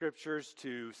scriptures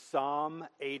to Psalm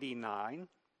 89.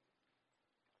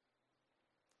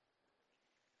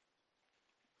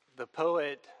 The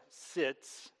poet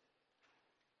sits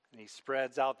and he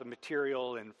spreads out the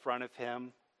material in front of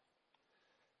him.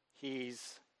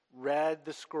 He's read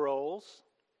the scrolls.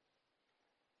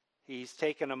 He's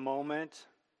taken a moment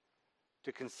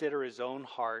to consider his own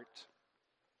heart.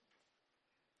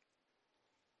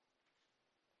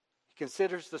 He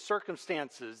considers the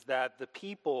circumstances that the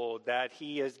people that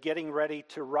he is getting ready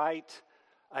to write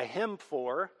a hymn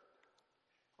for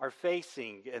are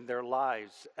facing in their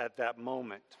lives at that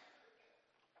moment.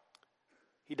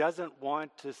 He doesn't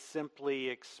want to simply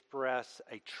express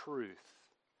a truth.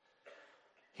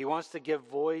 He wants to give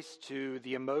voice to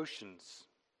the emotions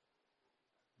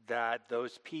that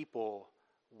those people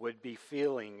would be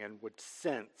feeling and would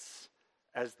sense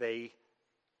as they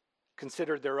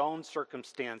considered their own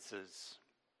circumstances,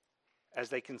 as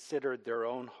they considered their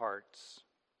own hearts.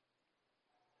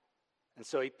 And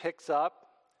so he picks up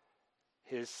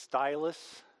his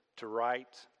stylus to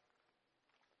write.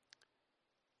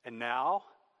 And now,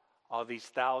 all these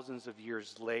thousands of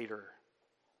years later,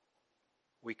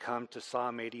 we come to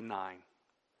Psalm 89.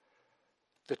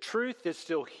 The truth is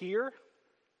still here.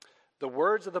 The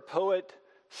words of the poet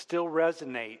still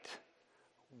resonate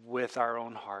with our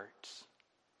own hearts.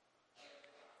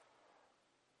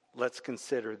 Let's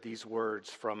consider these words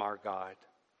from our God.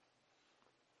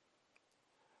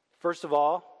 First of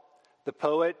all, the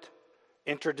poet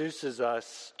introduces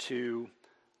us to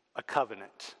a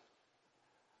covenant.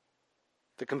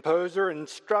 The composer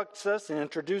instructs us and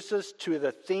introduces us to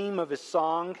the theme of his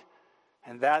song,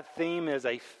 and that theme is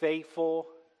a faithful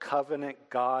covenant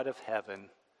God of heaven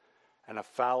and a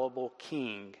fallible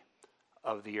King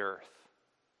of the earth.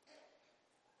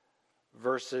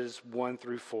 Verses 1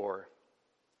 through 4.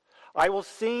 I will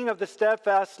sing of the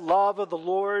steadfast love of the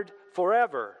Lord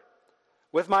forever.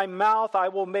 With my mouth I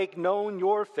will make known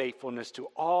your faithfulness to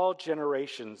all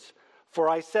generations. For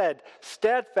I said,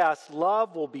 steadfast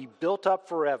love will be built up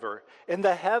forever. In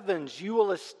the heavens you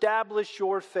will establish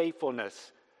your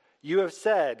faithfulness. You have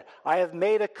said, I have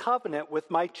made a covenant with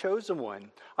my chosen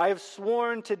one. I have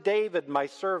sworn to David my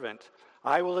servant.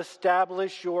 I will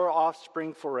establish your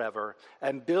offspring forever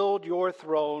and build your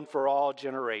throne for all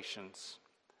generations.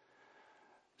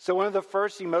 So one of the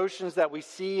first emotions that we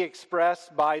see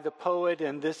expressed by the poet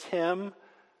in this hymn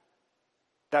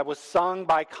that was sung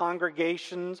by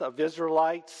congregations of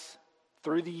Israelites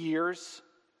through the years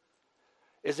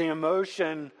is an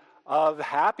emotion of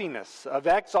happiness, of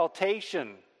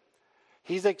exaltation.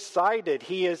 He's excited.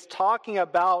 He is talking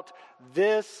about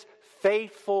this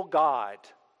faithful God.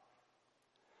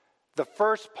 The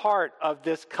first part of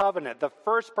this covenant, the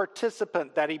first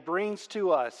participant that he brings to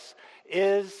us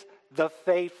is the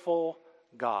faithful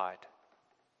God.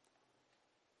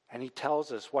 And he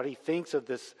tells us what he thinks of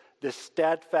this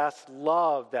steadfast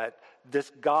love that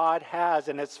this God has,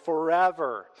 and it's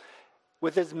forever.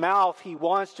 With his mouth, he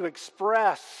wants to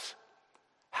express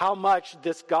how much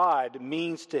this God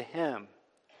means to him.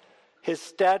 His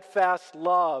steadfast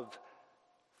love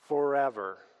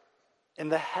forever. In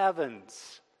the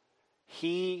heavens,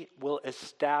 he will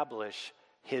establish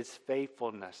his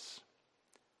faithfulness.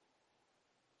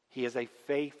 He is a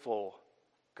faithful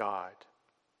God.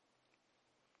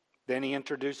 Then he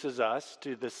introduces us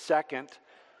to the second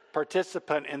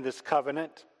participant in this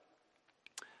covenant.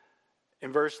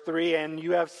 In verse 3, and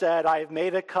you have said, I have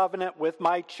made a covenant with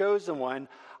my chosen one.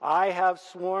 I have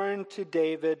sworn to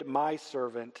David, my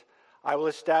servant. I will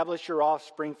establish your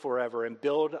offspring forever and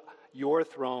build your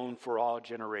throne for all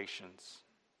generations.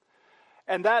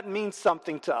 And that means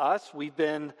something to us. We've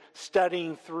been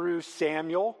studying through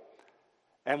Samuel,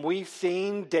 and we've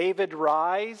seen David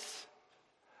rise.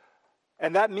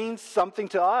 And that means something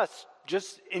to us,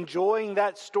 just enjoying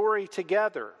that story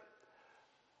together.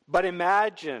 But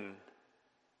imagine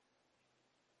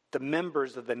the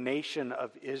members of the nation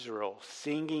of Israel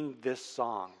singing this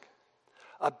song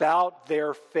about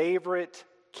their favorite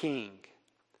king,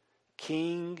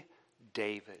 King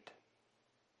David.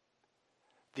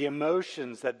 The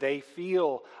emotions that they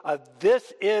feel of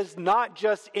this is not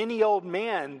just any old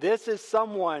man. This is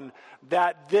someone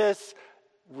that this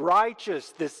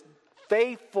righteous, this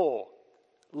faithful,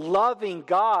 loving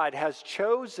God has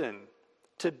chosen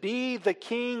to be the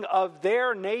king of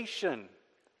their nation.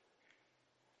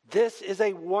 This is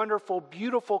a wonderful,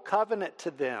 beautiful covenant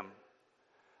to them.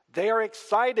 They are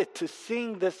excited to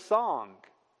sing this song.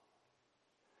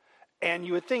 And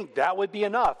you would think that would be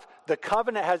enough. The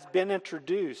covenant has been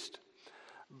introduced,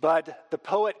 but the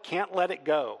poet can't let it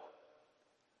go.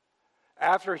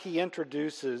 after he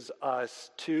introduces us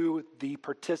to the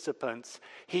participants,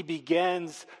 he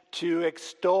begins to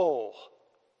extol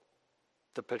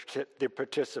the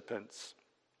participants.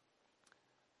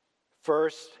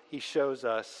 First, he shows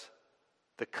us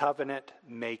the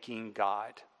covenant-making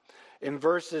God. In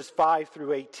verses 5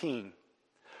 through 18,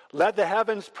 let the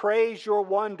heavens praise your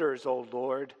wonders, O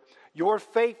Lord, your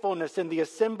faithfulness in the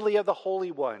assembly of the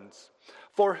holy ones.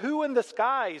 For who in the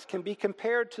skies can be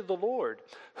compared to the Lord?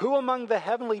 Who among the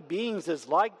heavenly beings is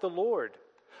like the Lord?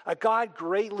 A God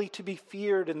greatly to be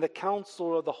feared in the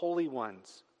council of the holy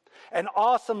ones, and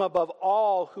awesome above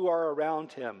all who are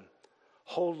around him.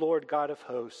 O Lord God of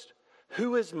hosts,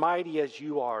 who is mighty as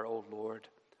you are, O Lord,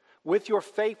 with your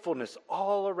faithfulness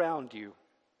all around you?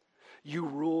 You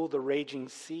rule the raging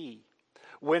sea.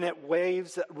 When its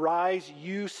waves rise,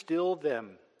 you still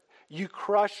them. You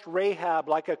crushed Rahab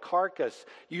like a carcass.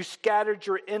 You scattered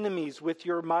your enemies with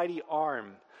your mighty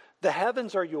arm. The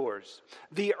heavens are yours.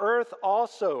 The earth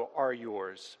also are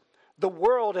yours. The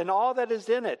world and all that is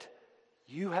in it,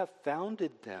 you have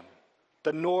founded them.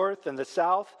 The north and the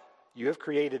south, you have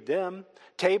created them.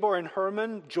 Tabor and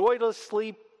Hermon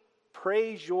joyously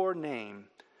praise your name.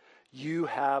 You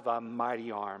have a mighty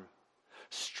arm.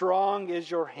 Strong is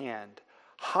your hand.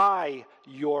 High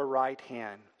your right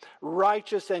hand.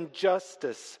 Righteousness and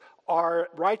justice are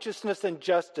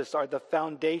the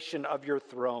foundation of your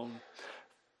throne.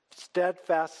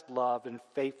 Steadfast love and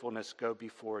faithfulness go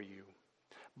before you.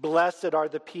 Blessed are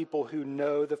the people who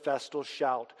know the festal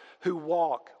shout, who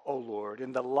walk, O Lord,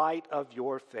 in the light of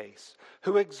your face,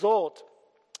 who exult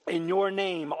in your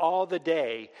name all the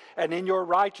day, and in your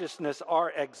righteousness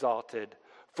are exalted.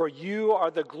 For you are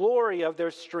the glory of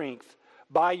their strength.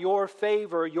 By your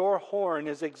favor, your horn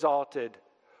is exalted.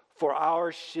 For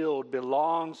our shield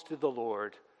belongs to the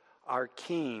Lord, our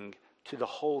King, to the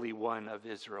Holy One of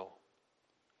Israel.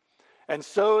 And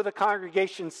so the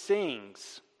congregation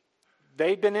sings.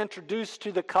 They've been introduced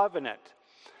to the covenant,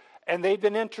 and they've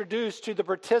been introduced to the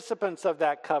participants of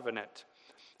that covenant.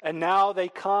 And now they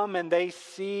come and they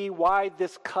see why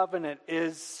this covenant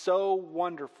is so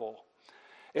wonderful.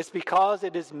 It's because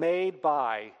it is made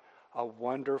by a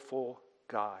wonderful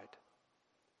God.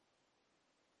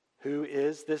 Who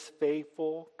is this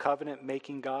faithful,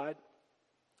 covenant-making God?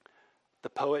 The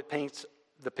poet paints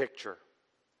the picture.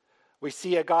 We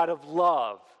see a God of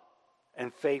love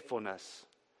and faithfulness,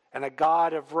 and a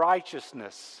God of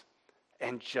righteousness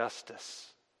and justice.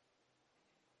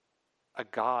 A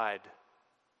God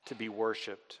to be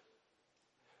worshipped.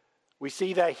 We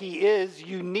see that he is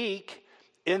unique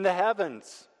in the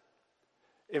heavens.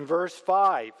 In verse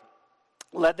 5,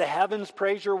 let the heavens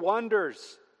praise your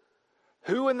wonders.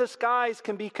 Who in the skies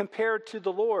can be compared to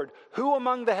the Lord? Who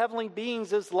among the heavenly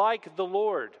beings is like the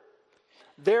Lord?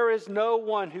 There is no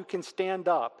one who can stand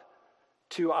up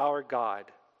to our God.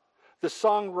 The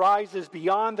song rises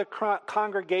beyond the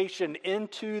congregation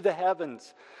into the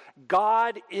heavens.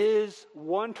 God is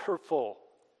wonderful.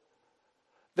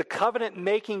 The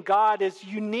covenant-making God is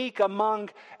unique among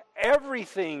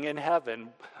everything in heaven,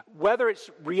 whether it's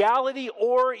reality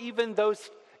or even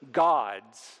those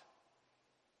gods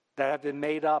that have been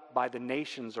made up by the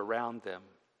nations around them.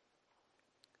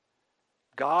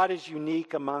 God is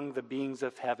unique among the beings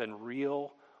of heaven,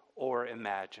 real or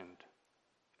imagined.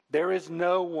 There is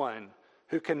no one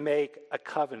who can make a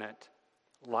covenant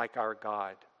like our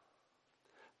God.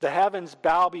 The heavens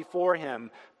bow before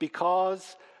him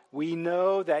because we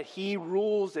know that he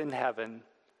rules in heaven.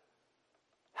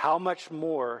 How much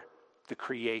more the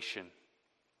creation?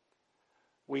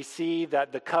 We see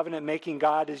that the covenant-making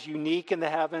God is unique in the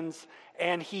heavens,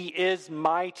 and he is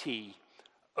mighty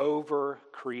over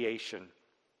creation.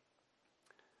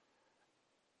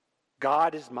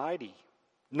 God is mighty.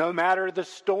 No matter the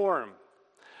storm,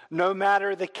 no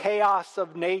matter the chaos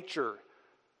of nature,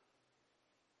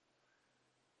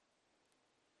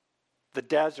 the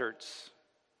deserts,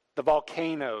 the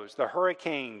volcanoes, the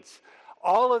hurricanes,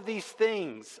 all of these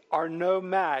things are no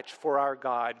match for our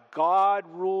God. God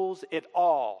rules it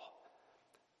all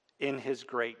in his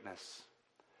greatness.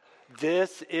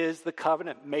 This is the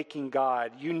covenant-making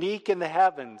God, unique in the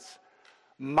heavens,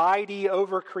 mighty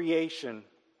over creation.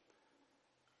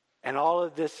 And all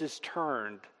of this is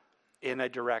turned in a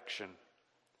direction.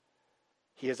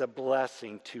 He is a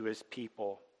blessing to his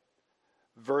people.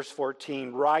 Verse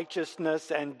 14,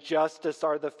 righteousness and justice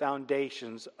are the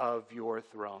foundations of your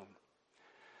throne.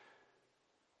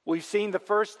 We've seen the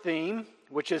first theme,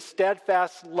 which is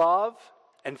steadfast love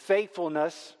and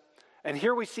faithfulness. And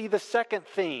here we see the second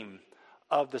theme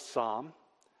of the psalm,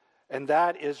 and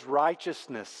that is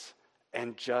righteousness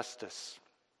and justice.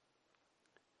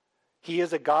 He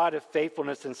is a God of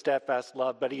faithfulness and steadfast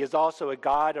love, but he is also a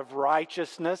God of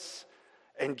righteousness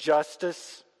and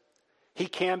justice. He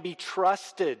can be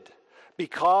trusted.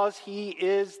 Because he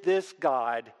is this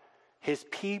God, his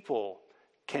people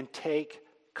can take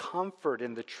comfort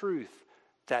in the truth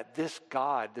that this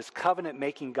God, this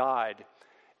covenant-making God,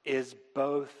 is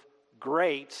both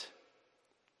great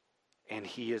and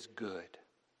he is good.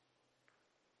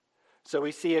 So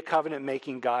we see a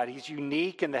covenant-making God. He's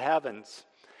unique in the heavens.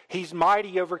 He's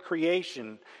mighty over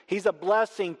creation. He's a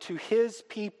blessing to his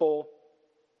people.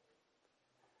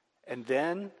 And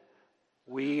then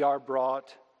we are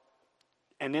brought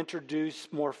and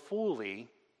introduced more fully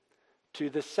to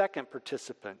the second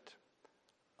participant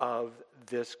of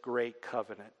this great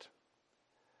covenant,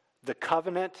 the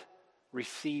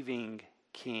covenant-receiving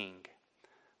king.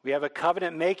 We have a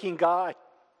covenant-making God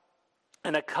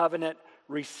and a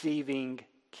covenant-receiving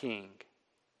king.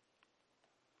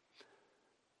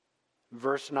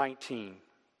 Verse 19.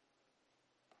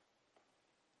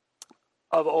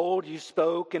 Of old you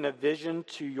spoke in a vision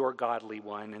to your godly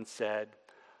one and said,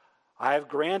 I have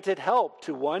granted help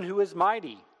to one who is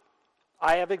mighty.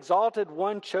 I have exalted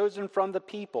one chosen from the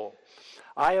people.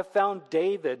 I have found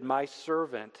David my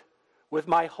servant. With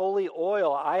my holy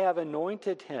oil I have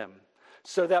anointed him,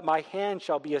 so that my hand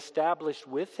shall be established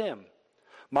with him.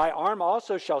 My arm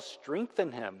also shall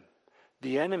strengthen him.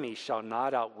 The enemy shall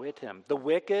not outwit him. The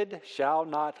wicked shall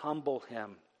not humble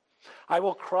him. I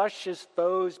will crush his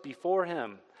foes before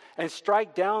him and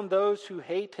strike down those who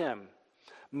hate him.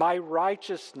 My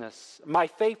righteousness, my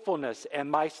faithfulness,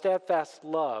 and my steadfast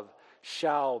love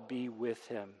shall be with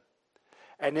him.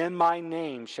 And in my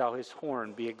name shall his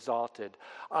horn be exalted.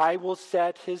 I will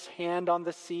set his hand on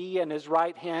the sea and his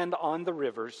right hand on the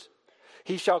rivers.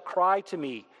 He shall cry to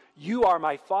me, You are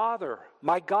my Father,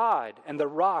 my God, and the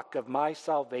rock of my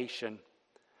salvation.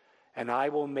 And I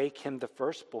will make him the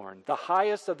firstborn, the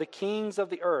highest of the kings of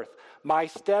the earth. My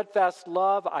steadfast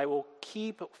love I will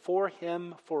keep for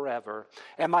him forever,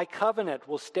 and my covenant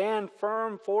will stand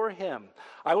firm for him.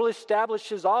 I will establish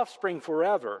his offspring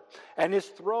forever, and his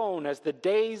throne as the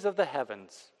days of the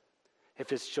heavens. If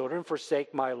his children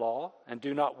forsake my law and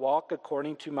do not walk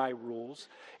according to my rules,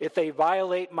 if they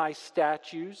violate my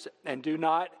statutes and do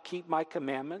not keep my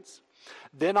commandments,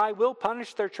 then I will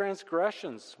punish their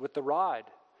transgressions with the rod,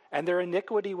 and their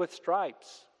iniquity with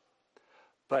stripes.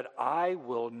 But I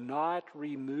will not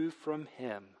remove from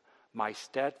him my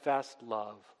steadfast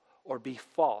love or be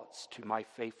false to my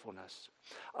faithfulness.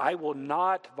 I will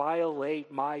not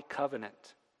violate my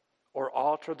covenant or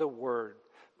alter the word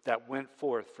that went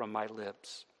forth from my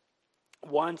lips.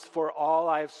 Once for all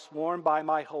I have sworn by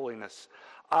my holiness,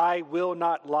 I will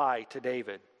not lie to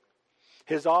David.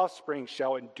 His offspring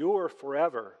shall endure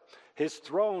forever, his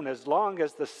throne as long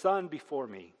as the sun before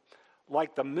me.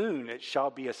 Like the moon, it shall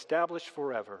be established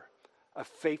forever, a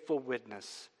faithful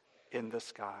witness in the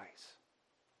skies.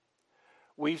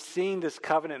 We've seen this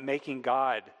covenant-making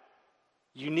God,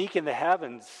 unique in the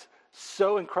heavens,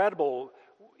 so incredible.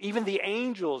 Even the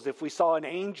angels, if we saw an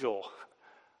angel,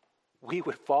 we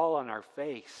would fall on our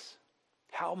face.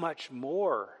 How much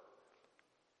more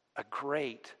a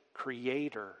great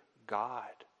creator God.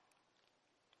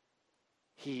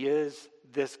 He is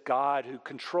this God who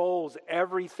controls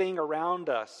everything around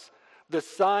us. The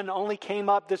sun only came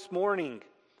up this morning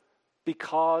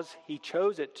because he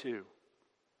chose it to.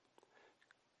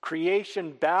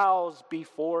 Creation bows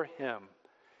before him.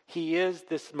 He is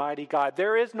this mighty God.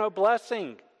 There is no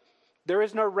blessing. There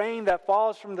is no rain that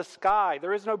falls from the sky.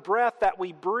 There is no breath that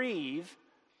we breathe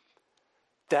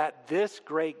that this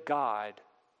great God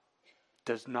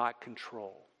does not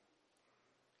control.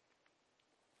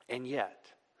 And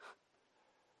yet,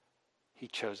 he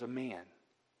chose a man.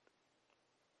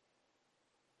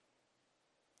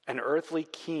 An earthly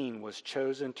king was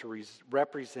chosen to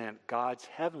represent God's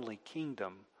heavenly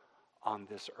kingdom on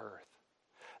this earth.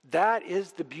 That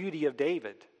is the beauty of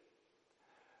David.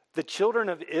 The children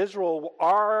of Israel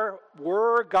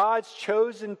were God's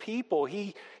chosen people.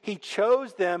 He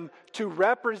chose them to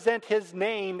represent his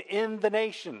name in the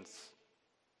nations.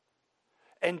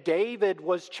 And David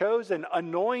was chosen,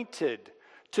 anointed,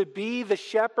 to be the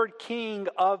shepherd king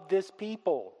of this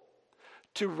people,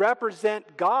 to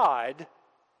represent God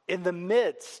in the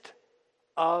midst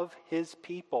of his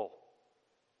people.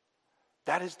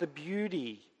 That is the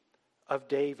beauty of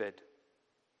David.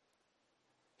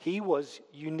 He was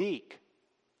unique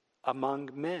among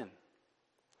men.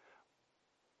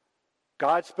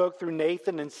 God spoke through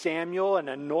Nathan and Samuel and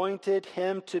anointed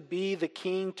him to be the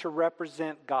king to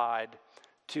represent God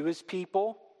to his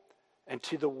people and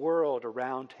to the world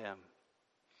around him.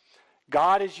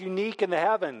 God is unique in the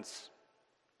heavens.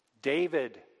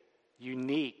 David,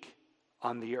 unique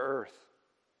on the earth.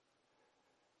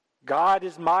 God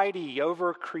is mighty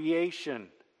over creation.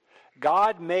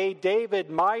 God made David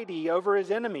mighty over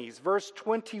his enemies. Verse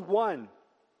 21,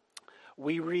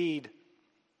 we read,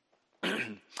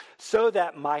 so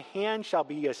that my hand shall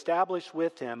be established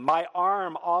with him. My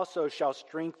arm also shall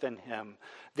strengthen him.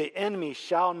 The enemy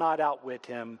shall not outwit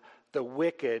him. The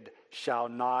wicked shall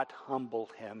not humble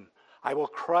him. I will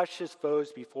crush his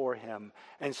foes before him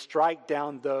and strike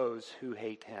down those who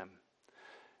hate him.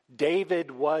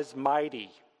 David was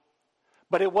mighty,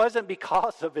 but it wasn't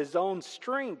because of his own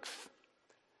strength.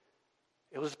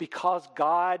 It was because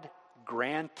God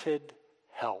granted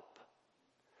help.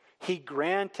 He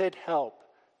granted help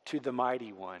to the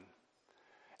mighty one.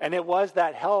 And it was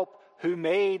that help who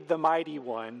made the mighty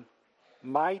one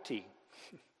mighty.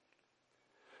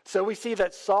 So we see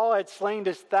that Saul had slain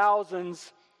his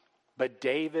thousands, but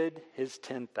David his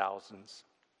 10,000s.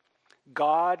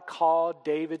 God called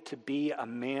David to be a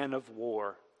man of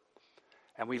war.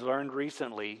 And we learned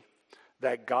recently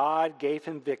that God gave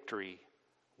him victory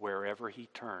wherever he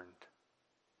turned.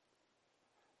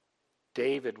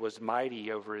 David was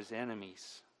mighty over his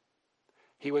enemies.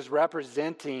 He was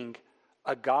representing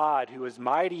a God who is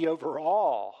mighty over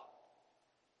all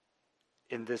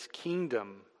in this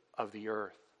kingdom of the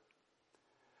earth.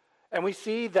 And we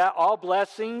see that all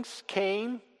blessings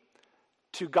came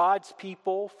to God's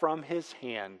people from his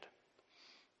hand.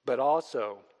 But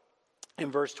also,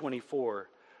 in verse 24,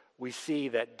 we see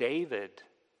that David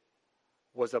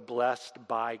was blessed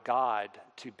by God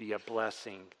to be a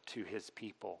blessing to his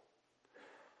people.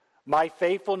 My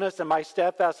faithfulness and my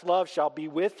steadfast love shall be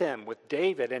with him, with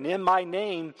David, and in my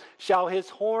name shall his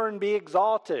horn be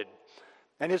exalted.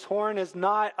 And his horn is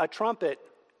not a trumpet.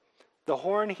 The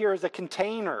horn here is a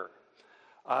container.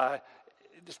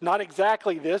 It's not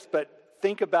exactly this, but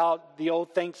think about the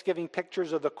old Thanksgiving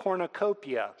pictures of the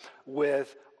cornucopia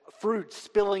with fruit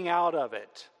spilling out of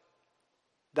it.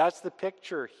 That's the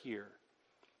picture here.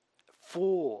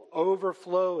 Full,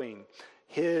 overflowing,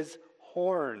 his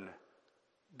horn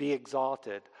be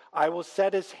exalted. I will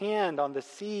set his hand on the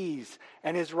seas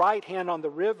and his right hand on the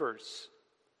rivers.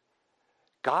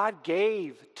 God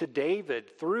gave to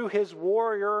David, through his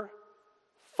warrior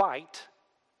fight,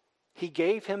 he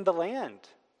gave him the land,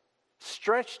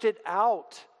 stretched it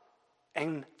out,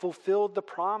 and fulfilled the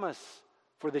promise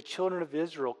for the children of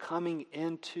Israel coming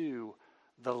into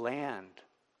the land.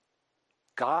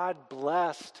 God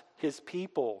blessed his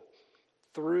people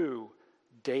through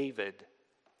David,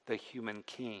 the human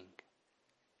king.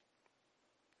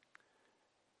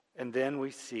 And then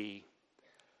we see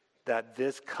that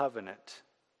this covenant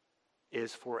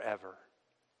is forever.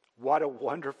 What a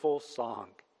wonderful song.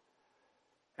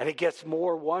 And it gets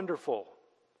more wonderful.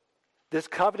 This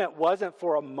covenant wasn't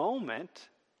for a moment.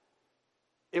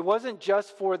 It wasn't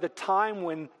just for the time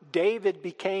when David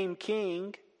became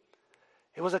king.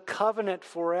 It was a covenant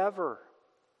forever.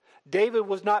 David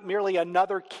was not merely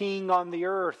another king on the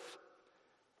earth.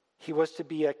 He was to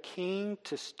be a king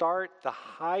to start the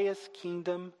highest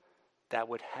kingdom that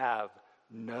would have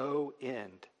no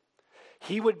end.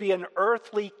 He would be an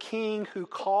earthly king who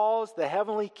calls the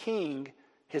heavenly king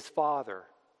his father.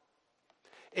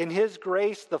 In his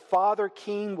grace, the Father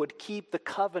King would keep the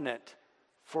covenant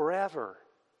forever.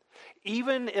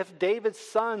 Even if David's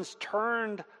sons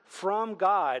turned from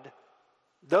God,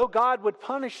 though God would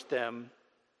punish them,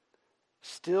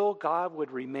 still God would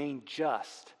remain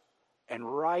just and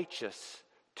righteous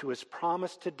to his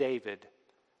promise to David,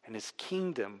 and his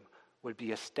kingdom would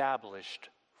be established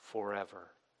forever.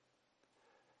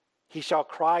 He shall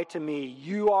cry to me,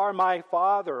 you are my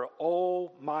Father,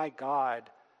 O my God,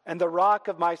 and the rock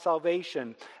of my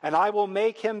salvation, and I will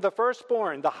make him the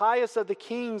firstborn, the highest of the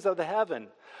kings of the heaven.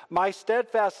 My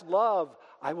steadfast love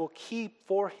I will keep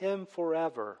for him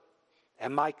forever,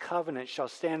 and my covenant shall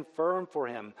stand firm for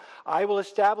him. I will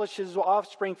establish his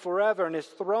offspring forever, and his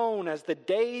throne as the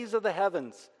days of the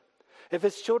heavens. If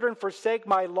his children forsake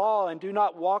my law and do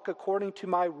not walk according to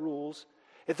my rules,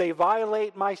 if they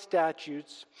violate my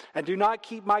statutes and do not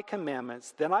keep my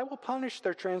commandments, then I will punish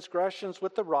their transgressions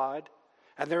with the rod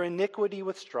and their iniquity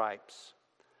with stripes.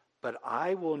 But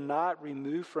I will not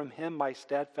remove from him my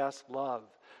steadfast love,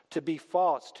 to be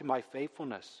false to my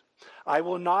faithfulness. I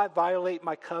will not violate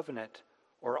my covenant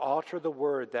or alter the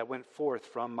word that went forth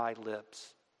from my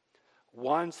lips.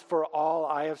 Once for all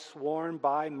I have sworn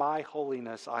by my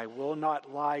holiness, I will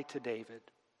not lie to David.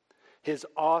 His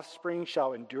offspring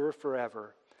shall endure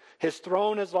forever. His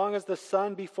throne as long as the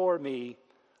sun before me,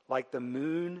 like the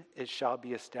moon it shall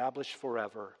be established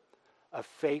forever, a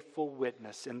faithful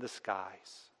witness in the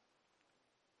skies.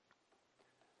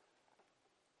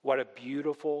 What a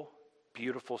beautiful,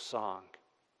 beautiful song.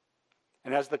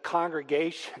 And as the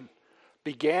congregation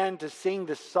began to sing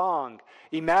the song,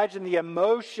 imagine the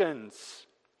emotions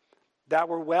that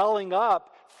were welling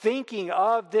up, thinking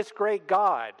of this great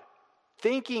God,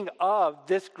 thinking of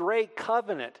this great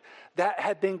covenant that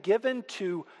had been given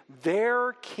to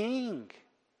their king.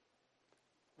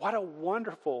 What a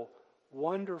wonderful,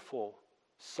 wonderful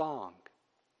song.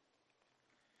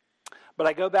 But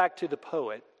I go back to the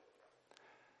poet.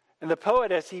 And the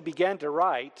poet, as he began to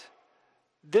write,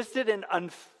 this didn't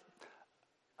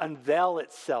unveil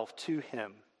itself to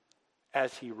him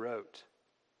as he wrote.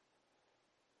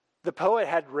 The poet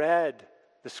had read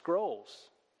the scrolls.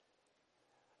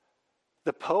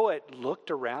 The poet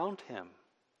looked around him.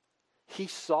 He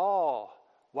saw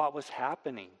what was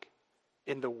happening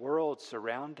in the world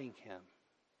surrounding him.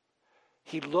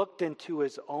 He looked into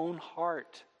his own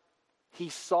heart. He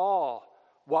saw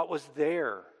what was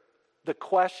there, the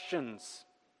questions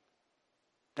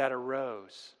that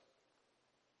arose.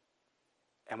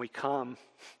 And we come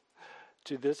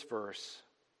to this verse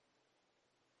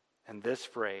and this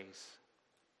phrase,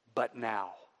 but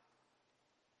now.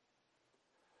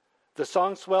 The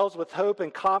song swells with hope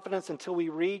and confidence until we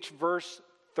reach verse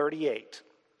 38.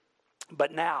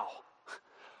 But now,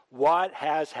 what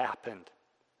has happened?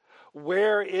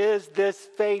 Where is this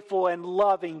faithful and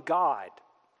loving God?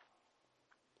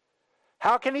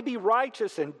 How can he be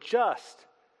righteous and just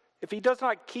if he does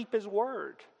not keep his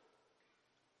word?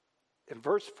 In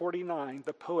verse 49,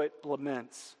 the poet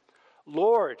laments,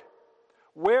 Lord,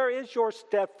 where is your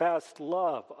steadfast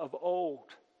love of old,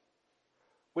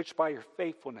 which by your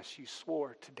faithfulness you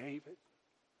swore to David?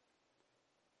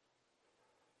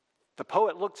 The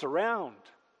poet looks around.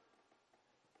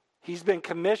 He's been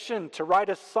commissioned to write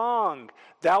a song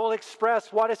that will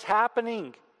express what is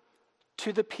happening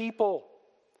to the people.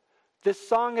 This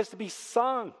song is to be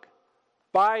sung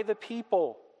by the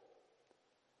people.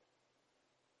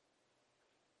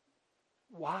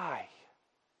 Why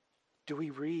do we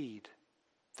read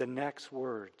the next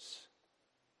words?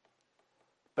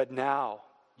 But now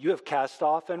you have cast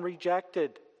off and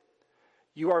rejected.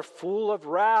 You are full of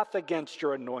wrath against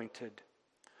your anointed.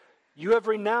 You have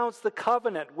renounced the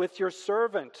covenant with your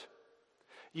servant.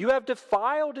 You have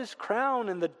defiled his crown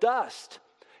in the dust.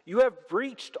 You have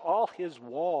breached all his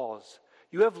walls.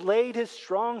 You have laid his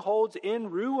strongholds in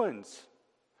ruins.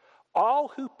 All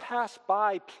who pass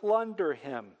by plunder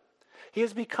him. He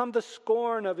has become the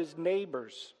scorn of his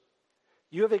neighbors.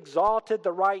 You have exalted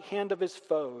the right hand of his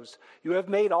foes. You have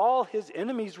made all his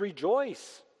enemies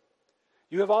rejoice.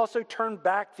 You have also turned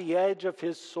back the edge of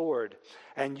his sword,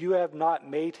 and you have not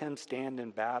made him stand in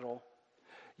battle.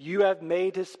 You have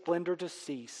made his splendor to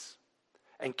cease,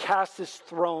 and cast his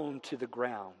throne to the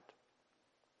ground.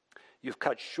 You've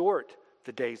cut short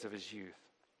the days of his youth.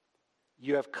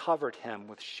 You have covered him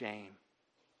with shame.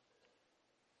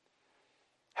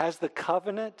 Has the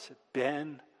covenant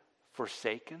been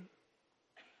forsaken?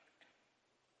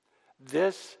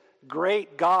 This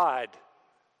great God,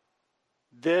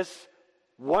 this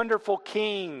wonderful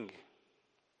King,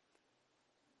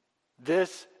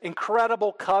 this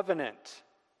incredible covenant,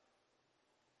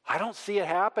 I don't see it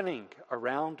happening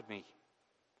around me.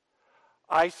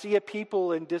 I see a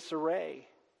people in disarray.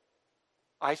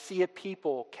 I see a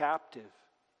people captive.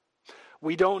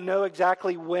 We don't know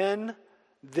exactly when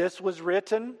this was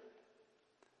written.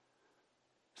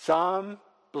 Some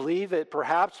believe it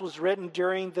perhaps was written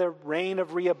during the reign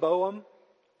of Rehoboam,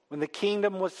 when the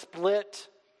kingdom was split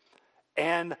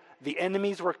and the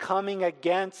enemies were coming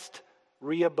against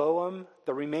Rehoboam,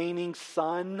 the remaining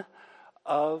son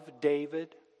of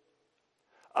David.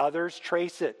 Others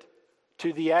trace it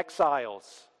to the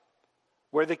exiles,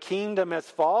 where the kingdom has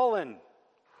fallen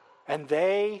and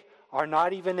they are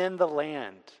not even in the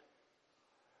land.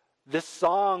 This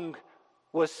song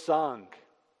was sung.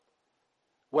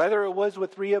 Whether it was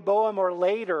with Rehoboam or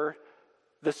later,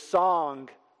 the song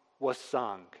was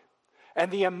sung. And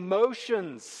the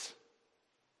emotions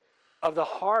of the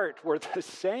heart were the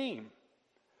same.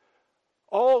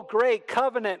 Oh, great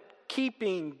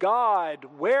covenant-keeping God,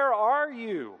 where are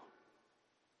you?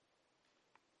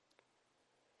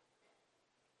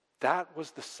 That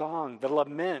was the song, the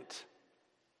lament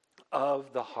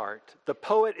of the heart. The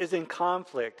poet is in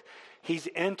conflict. He's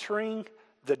entering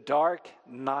the dark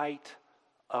night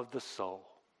of the soul.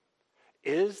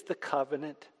 Is the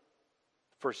covenant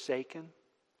forsaken?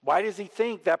 Why does he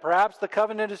think that perhaps the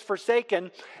covenant is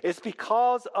forsaken? It's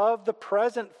because of the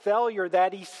present failure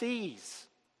that he sees.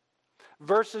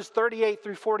 Verses 38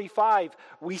 through 45,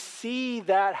 we see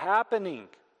that happening.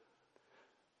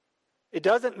 It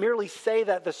doesn't merely say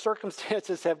that the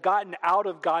circumstances have gotten out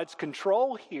of God's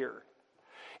control here.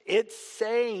 It's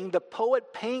saying the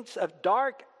poet paints a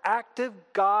dark, active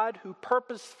God who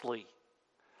purposefully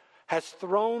has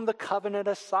thrown the covenant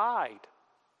aside.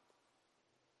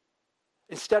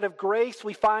 Instead of grace,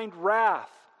 we find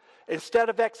wrath. Instead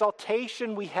of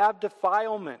exaltation, we have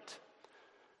defilement.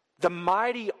 The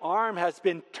mighty arm has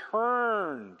been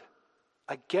turned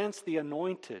against the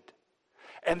anointed,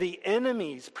 and the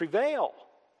enemies prevail.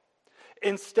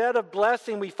 Instead of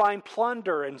blessing, we find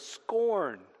plunder and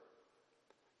scorn.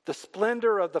 The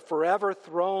splendor of the forever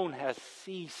throne has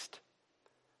ceased.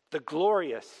 The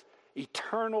glorious,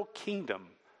 eternal kingdom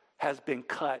has been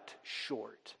cut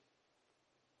short.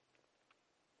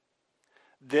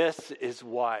 This is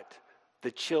what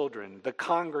the children, the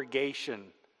congregation,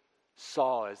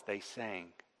 saw as they sang.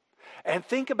 And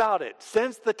think about it.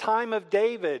 Since the time of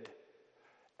David,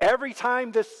 every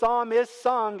time this psalm is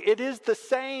sung, it is the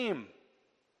same.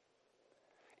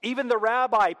 Even the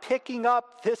rabbi picking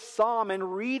up this psalm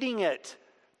and reading it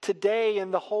today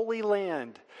in the Holy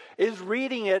Land is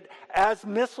reading it as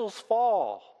missiles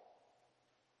fall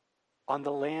on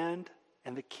the land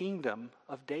and the kingdom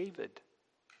of David.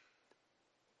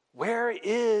 Where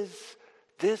is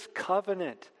this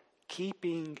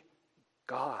covenant-keeping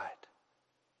God?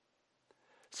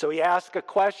 So he asks a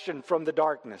question from the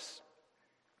darkness.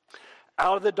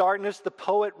 Out of the darkness, the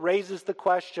poet raises the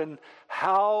question,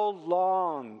 how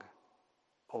long,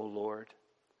 O Lord?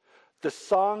 The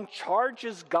song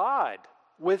charges God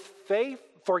with faith,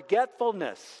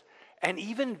 forgetfulness, and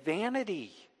even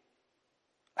vanity.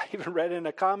 I even read in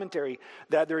a commentary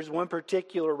that there's one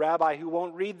particular rabbi who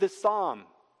won't read this psalm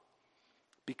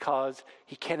because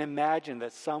he can't imagine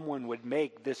that someone would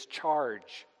make this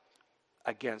charge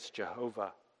against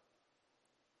Jehovah.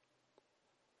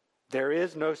 There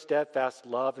is no steadfast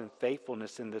love and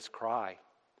faithfulness in this cry.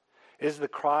 It is the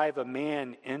cry of a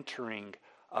man entering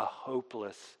a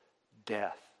hopeless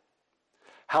death.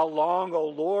 How long, O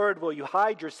Lord, will you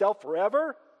hide yourself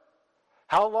forever?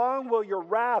 How long will your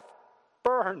wrath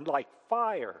burn like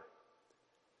fire?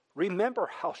 Remember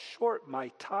how short my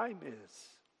time is.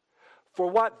 For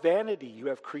what vanity you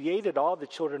have created all the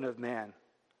children of man.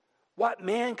 What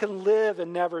man can live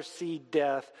and never see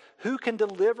death? Who can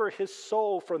deliver his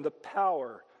soul from the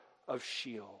power of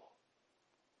Sheol?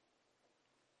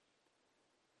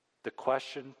 The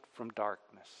question from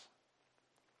darkness.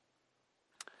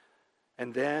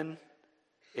 And then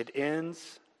it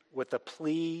ends with a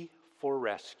plea for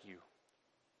rescue.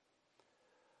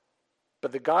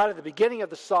 But the God at the beginning of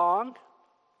the song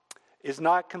is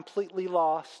not completely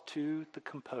lost to the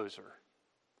composer.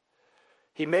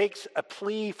 He makes a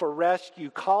plea for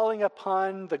rescue, calling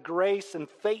upon the grace and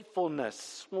faithfulness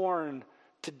sworn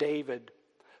to David.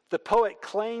 The poet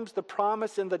claims the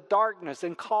promise in the darkness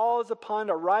and calls upon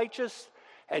a righteous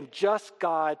and just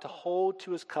God to hold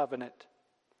to his covenant.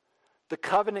 The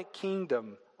covenant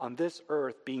kingdom on this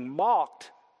earth being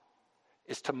mocked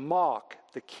is to mock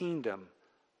the kingdom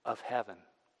of heaven.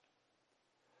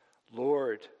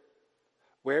 Lord,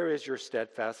 where is your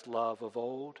steadfast love of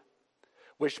old,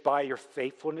 which by your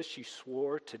faithfulness you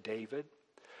swore to David?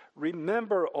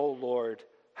 Remember, O Lord,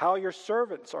 how your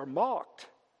servants are mocked,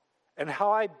 and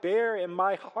how I bear in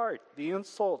my heart the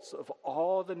insults of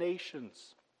all the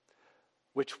nations,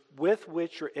 with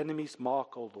which your enemies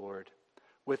mock, O Lord,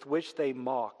 with which they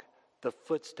mock the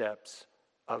footsteps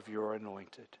of your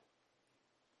anointed.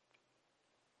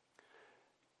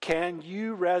 Can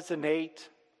you resonate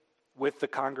with the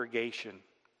congregation?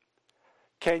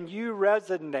 Can you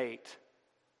resonate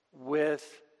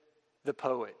with the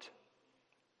poet?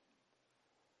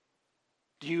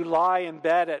 Do you lie in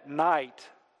bed at night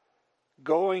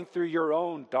going through your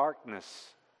own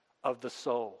darkness of the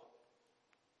soul?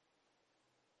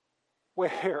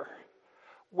 Where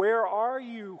are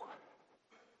you,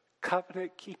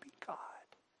 covenant-keeping God?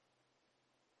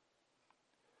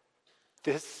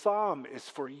 This psalm is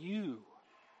for you.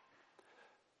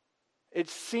 It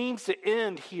seems to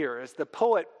end here as the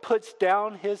poet puts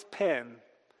down his pen.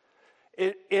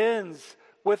 It ends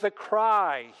with a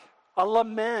cry, a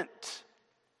lament.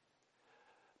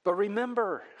 But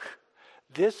remember,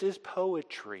 this is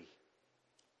poetry.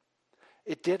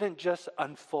 It didn't just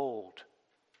unfold.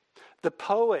 The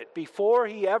poet, before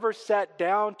he ever sat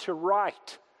down to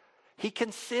write, he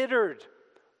considered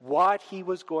what he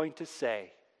was going to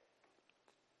say.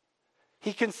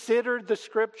 He considered the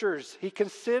scriptures. He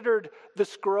considered the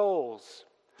scrolls.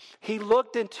 He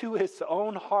looked into his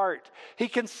own heart. He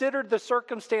considered the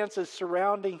circumstances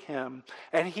surrounding him,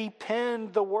 and he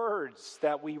penned the words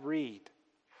that we read.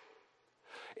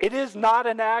 It is not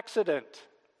an accident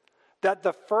that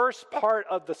the first part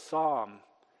of the psalm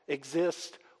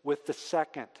exists with the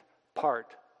second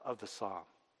part of the psalm.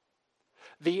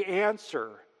 The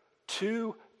answer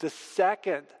to the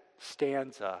second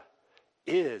stanza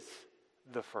is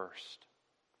the first.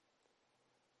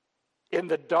 In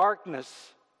the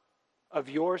darkness of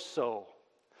your soul,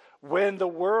 when the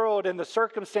world and the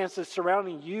circumstances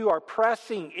surrounding you are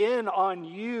pressing in on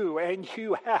you and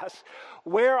you ask,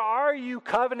 where are you,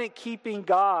 covenant-keeping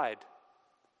God?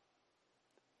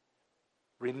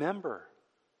 Remember,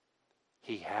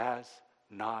 He has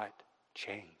not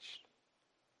changed.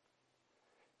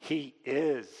 He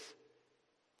is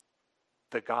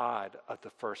the God of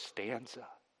the first stanza.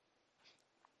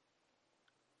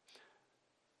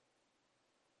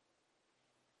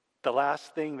 The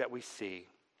last thing that we see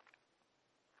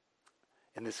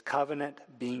in this covenant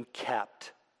being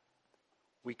kept,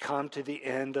 we come to the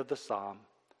end of the psalm,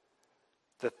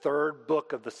 the third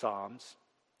book of the Psalms.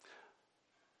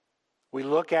 We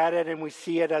look at it and we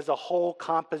see it as a whole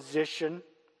composition.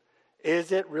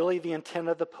 Is it really the intent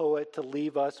of the poet to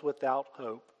leave us without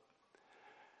hope?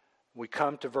 We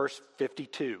come to verse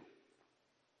 52.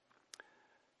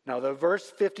 Now, the verse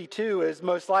 52 is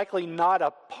most likely not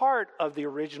a part of the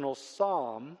original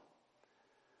psalm,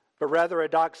 but rather a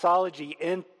doxology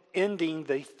ending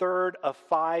the third of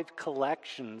 5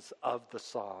 collections of the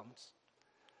Psalms.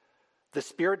 The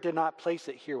Spirit did not place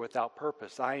it here without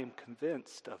purpose. I am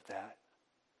convinced of that.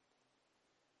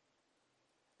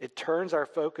 It turns our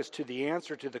focus to the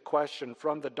answer to the question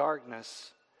from the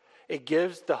darkness. It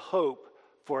gives the hope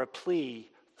for a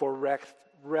plea for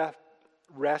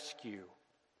rescue.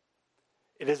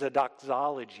 It is a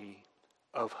doxology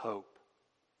of hope.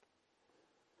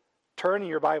 Turn in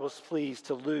your Bibles, please,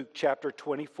 to Luke chapter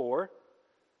 24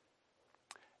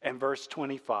 and verse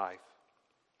 25.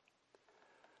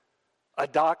 A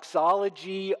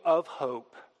doxology of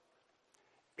hope.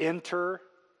 Enter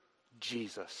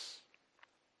Jesus.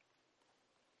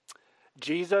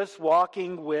 Jesus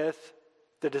walking with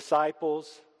the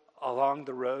disciples along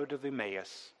the road of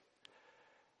Emmaus.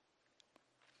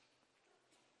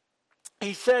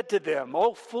 He said to them,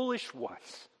 O foolish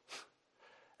ones,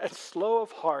 and slow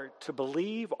of heart to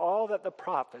believe all that the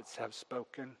prophets have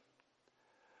spoken.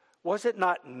 Was it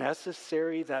not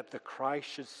necessary that the Christ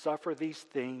should suffer these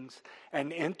things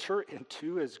and enter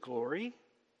into his glory?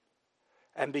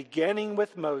 And beginning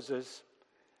with Moses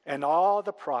and all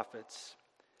the prophets,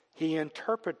 he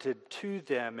interpreted to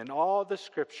them in all the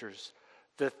scriptures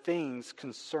the things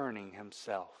concerning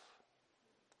himself.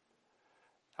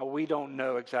 Now, we don't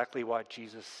know exactly what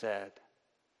Jesus said,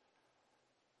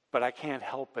 but I can't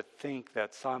help but think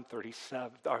that Psalm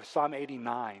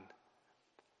 89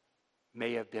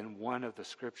 may have been one of the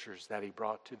scriptures that he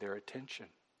brought to their attention.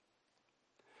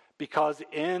 Because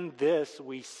in this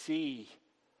we see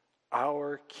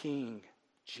our King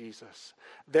Jesus.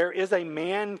 There is a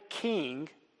man king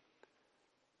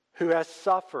who has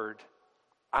suffered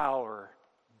our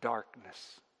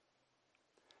darkness.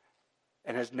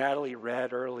 And as Natalie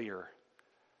read earlier,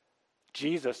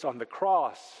 Jesus on the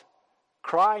cross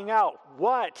crying out,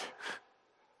 what?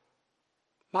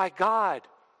 My God,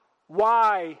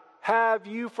 why have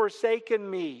you forsaken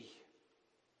me?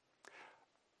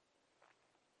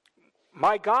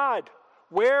 My God,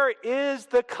 where is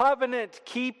the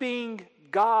covenant-keeping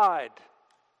God?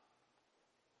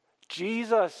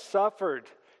 Jesus suffered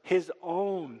his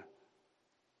own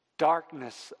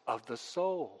darkness of the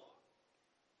soul.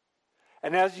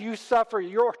 And as you suffer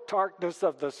your darkness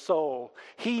of the soul,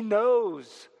 he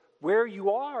knows where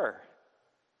you are.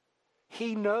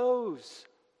 He knows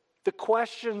the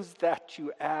questions that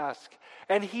you ask.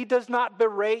 And he does not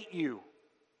berate you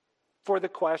for the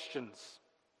questions.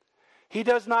 He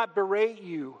does not berate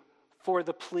you for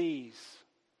the pleas.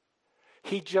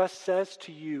 He just says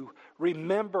to you,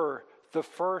 remember the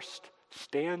first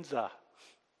stanza.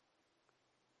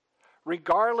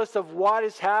 Regardless of what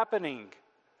is happening,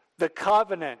 the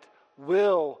covenant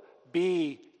will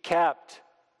be kept.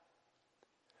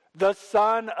 The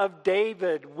Son of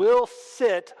David will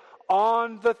sit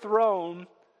on the throne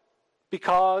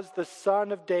because the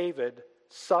Son of David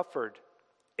suffered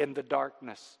in the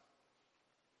darkness.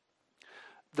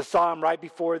 The psalm right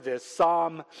before this,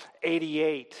 Psalm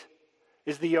 88,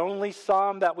 is the only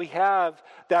psalm that we have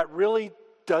that really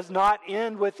does not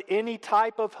end with any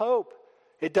type of hope.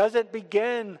 It doesn't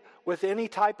begin with any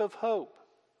type of hope.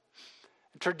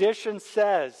 Tradition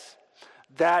says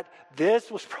that this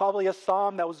was probably a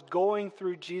psalm that was going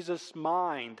through Jesus'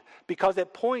 mind because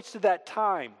it points to that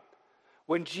time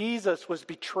when Jesus was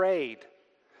betrayed.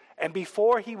 And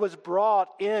before he was brought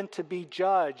in to be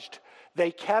judged,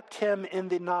 they kept him in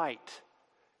the night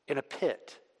in a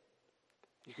pit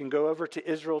You can go over to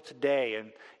Israel today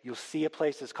and you'll see a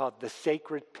place that's called the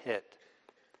Sacred Pit.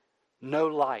 No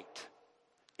light,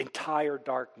 entire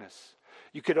darkness.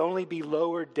 You could only be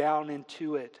lowered down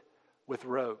into it with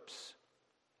ropes.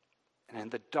 And in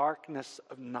the darkness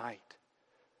of night,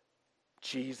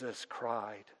 Jesus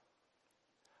cried,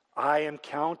 I am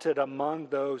counted among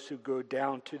those who go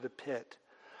down to the pit.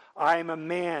 I am a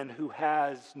man who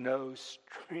has no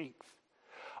strength.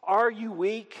 Are you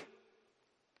weak?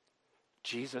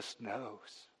 Jesus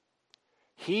knows.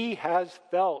 He has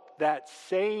felt that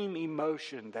same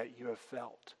emotion that you have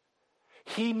felt.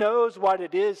 He knows what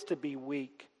it is to be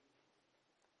weak.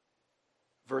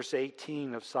 Verse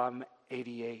 18 of Psalm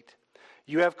 88.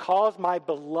 You have caused my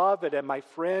beloved and my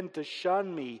friend to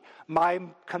shun me. My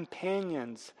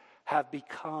companions have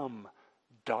become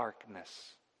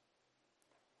darkness.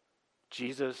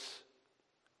 Jesus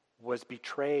was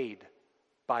betrayed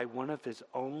by one of his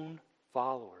own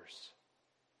followers.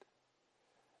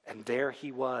 And there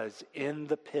he was in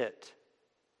the pit.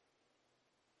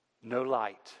 No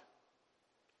light,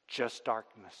 just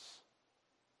darkness.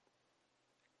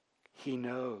 He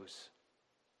knows.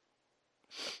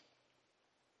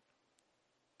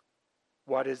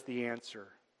 What is the answer?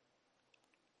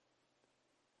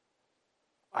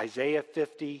 Isaiah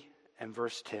 50 and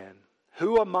verse 10.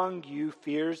 Who among you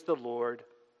fears the Lord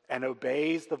and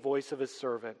obeys the voice of his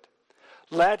servant?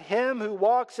 Let him who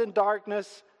walks in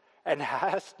darkness and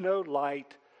has no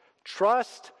light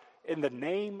trust in the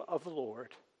name of the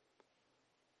Lord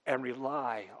and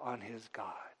rely on his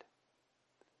God.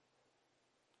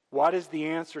 What is the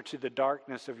answer to the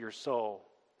darkness of your soul?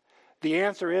 The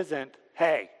answer isn't,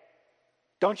 hey,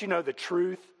 don't you know the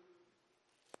truth?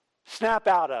 Snap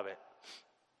out of it.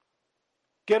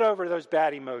 Get over those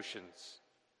bad emotions.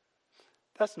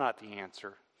 That's not the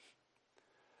answer.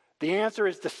 The answer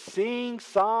is to sing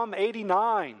Psalm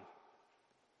 89.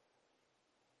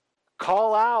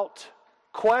 Call out,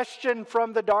 question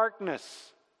from the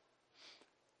darkness.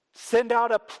 Send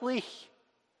out a plea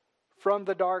from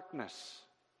the darkness.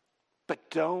 But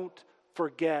don't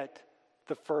forget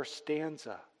the first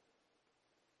stanza.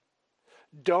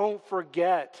 Don't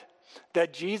forget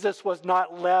that Jesus was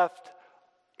not left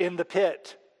in the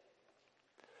pit.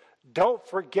 Don't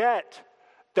forget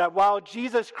that while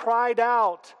Jesus cried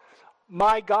out,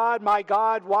 my God,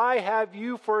 why have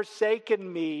you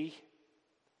forsaken me?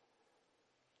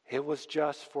 It was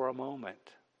just for a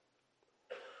moment.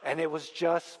 And it was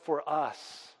just for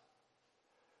us.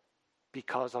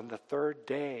 Because on the third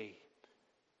day,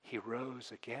 he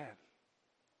rose again.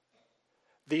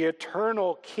 The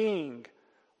eternal King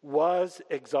was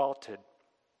exalted.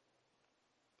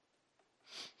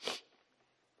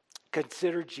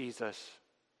 Consider Jesus.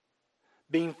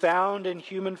 Being found in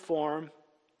human form,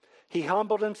 he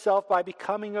humbled himself by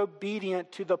becoming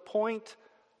obedient to the point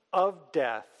of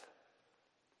death,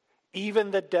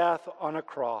 even the death on a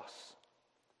cross.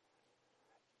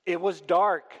 It was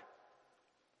dark.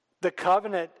 The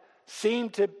covenant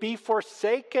seemed to be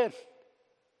forsaken.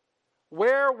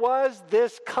 Where was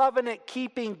this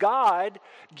covenant-keeping God?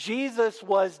 Jesus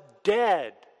was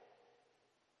dead.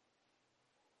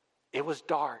 It was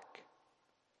dark.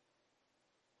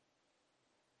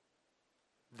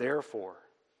 Therefore,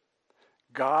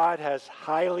 God has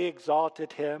highly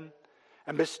exalted him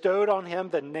and bestowed on him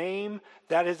the name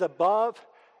that is above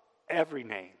every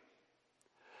name,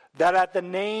 that at the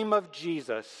name of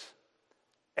Jesus,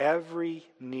 every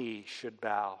knee should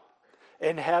bow.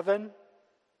 In heaven,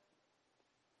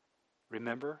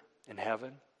 remember, in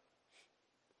heaven.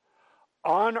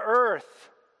 On earth,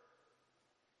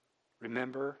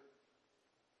 remember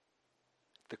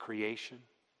the creation.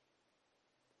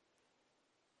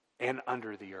 And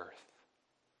under the earth,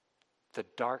 the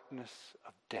darkness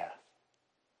of death.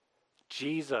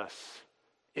 Jesus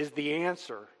is the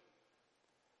answer.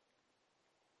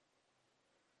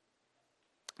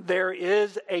 There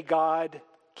is a God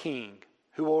King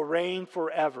who will reign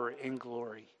forever in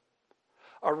glory.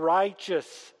 A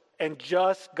righteous and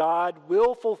just God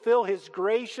will fulfill his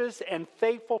gracious and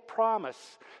faithful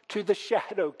promise to the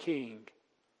Shadow King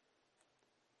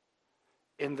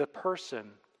in the person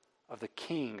of the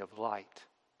King of light.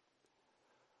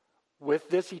 With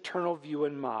this eternal view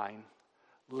in mind,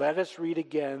 let us read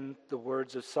again the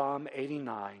words of Psalm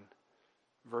 89,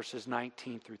 verses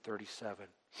 19 through 37.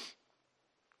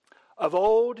 Of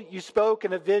old you spoke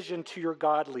in a vision to your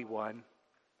godly one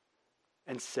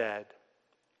and said,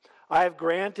 I have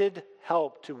granted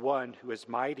help to one who is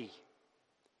mighty.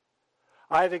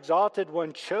 I have exalted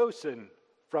one chosen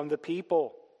from the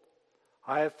people.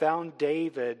 I have found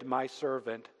David, my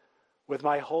servant. With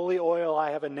my holy oil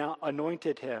I have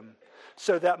anointed him.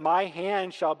 so that my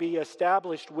hand shall be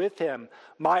established with him.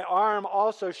 My arm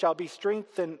also shall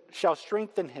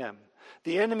strengthen him.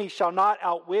 The enemy shall not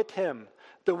outwit him.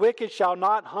 The wicked shall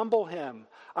not humble him.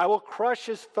 I will crush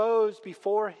his foes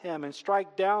before him and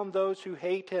strike down those who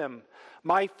hate him.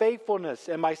 My faithfulness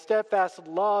and my steadfast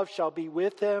love shall be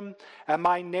with him, and in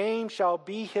my name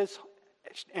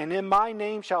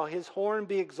shall his horn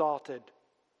be exalted.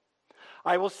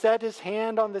 I will set his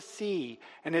hand on the sea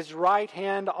and his right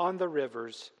hand on the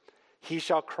rivers. He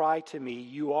shall cry to me,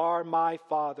 "You are my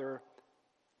Father,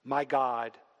 my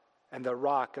God, and the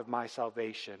rock of my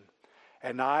salvation."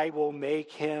 And I will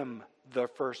make him the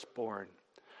firstborn,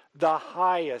 the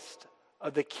highest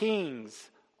of the kings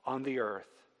on the earth.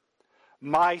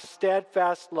 My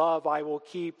steadfast love I will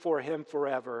keep for him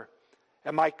forever,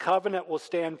 and my covenant will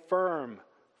stand firm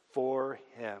for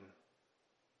him.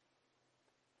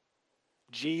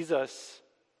 Jesus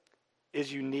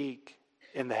is unique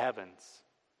in the heavens.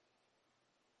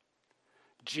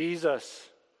 Jesus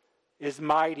is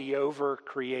mighty over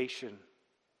creation.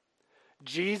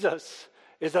 Jesus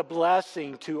is a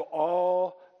blessing to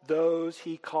all those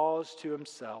he calls to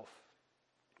himself.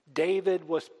 David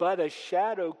was but a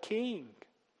shadow king.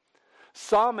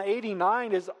 Psalm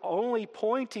 89 is only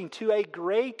pointing to a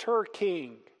greater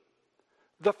king,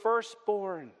 the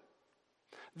firstborn,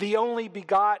 the only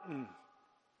begotten,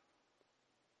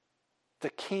 the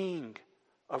King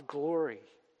of glory.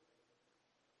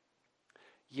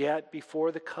 Yet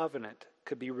before the covenant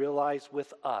could be realized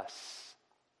with us,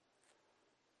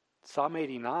 Psalm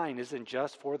 89 isn't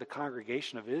just for the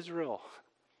congregation of Israel.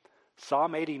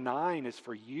 Psalm 89 is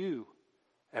for you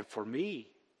and for me.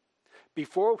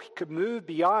 Before we could move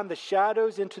beyond the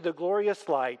shadows into the glorious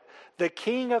light, the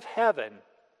King of heaven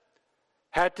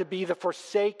had to be the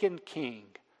forsaken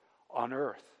king on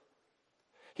earth.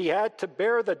 He had to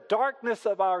bear the darkness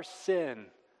of our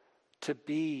sin to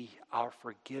be our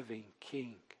forgiving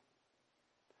king.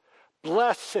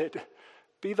 Blessed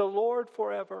be the Lord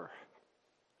forever.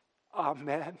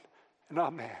 Amen and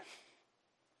amen.